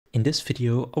In this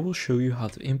video, I will show you how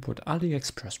to import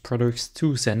AliExpress products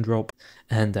to Zendrop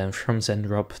and then from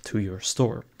Zendrop to your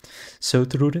store. So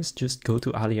to do this, just go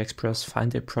to AliExpress,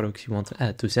 find a product you want to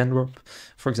add to Zendrop.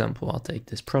 For example, I'll take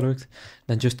this product,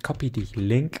 then just copy the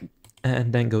link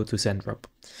and then go to Zendrop.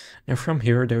 And from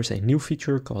here, there's a new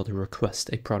feature called Request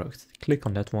a Product. Click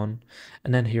on that one,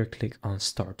 and then here click on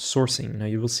Start Sourcing. Now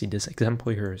you will see this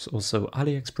example here is also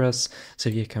AliExpress, so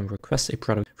you can request a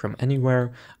product from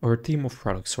anywhere. Our team of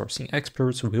product sourcing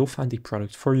experts will find the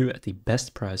product for you at the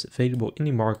best price available in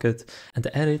the market and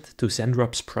add it to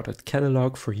Zendrop's product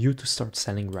catalog for you to start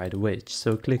selling right away.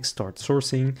 So click Start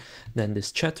Sourcing, then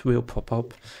this chat will pop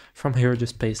up. From here,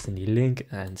 just paste in the link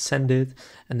and send it,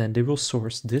 and then they will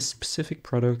source this specific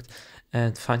product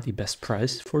and find the best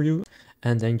price for you,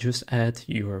 and then just add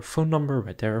your phone number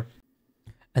right there.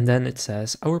 And then it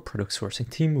says our product sourcing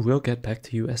team will get back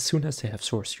to you as soon as they have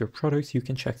sourced your product. You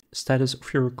can check the status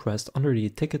of your request under the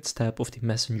tickets tab of the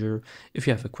messenger. If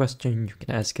you have a question, you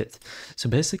can ask it. So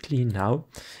basically now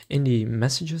in the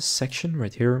messages section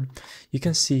right here, you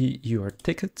can see your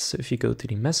tickets. So if you go to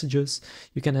the messages,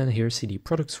 you can then here see the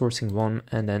product sourcing one,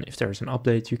 and then if there's an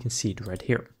update, you can see it right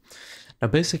here. Now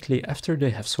basically after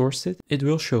they have sourced it, it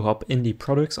will show up in the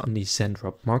products on the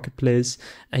Zendrop marketplace,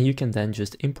 and you can then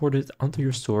just import it onto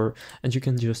your store, and you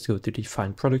can just go to the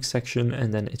find product section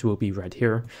and then it will be right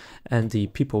here, and the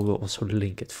people will also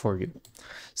link it for you.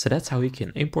 So that's how you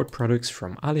can import products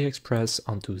from AliExpress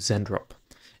onto Zendrop.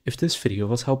 If this video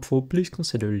was helpful, please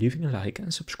consider leaving a like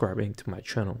and subscribing to my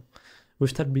channel.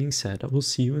 With that being said, I will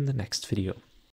see you in the next video.